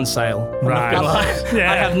whatever's on sale. I'm not Right. gonna lie.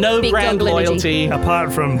 Yeah. I have no Big brand dongle energy. loyalty.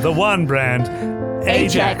 Apart from the one brand,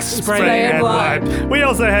 Ajax Spray and Wipe. We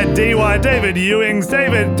also had DY David Ewings,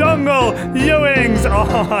 David Dongle Ewings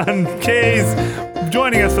on keys,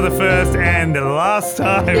 joining us for the first and last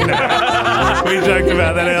time. We joked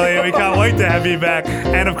about that earlier. We can't wait to have you back.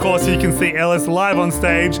 And of course, you can see Ellis live on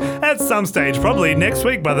stage at some stage, probably next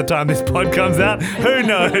week by the time this pod comes out. Who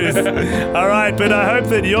knows? All right, but I hope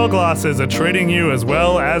that your glasses are treating you as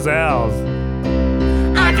well as ours.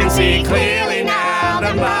 I can see clearly now,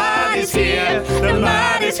 the mud is here, the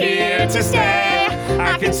mud is here to stay.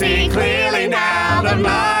 I can see clearly now, the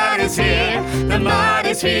mud is here, the mud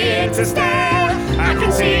is here to stay. I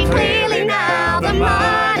can see clearly now, the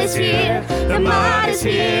mud is here, the mud is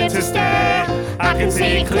here to stay. I can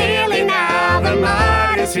see clearly now, the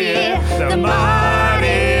mud is here, the mud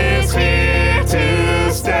is here to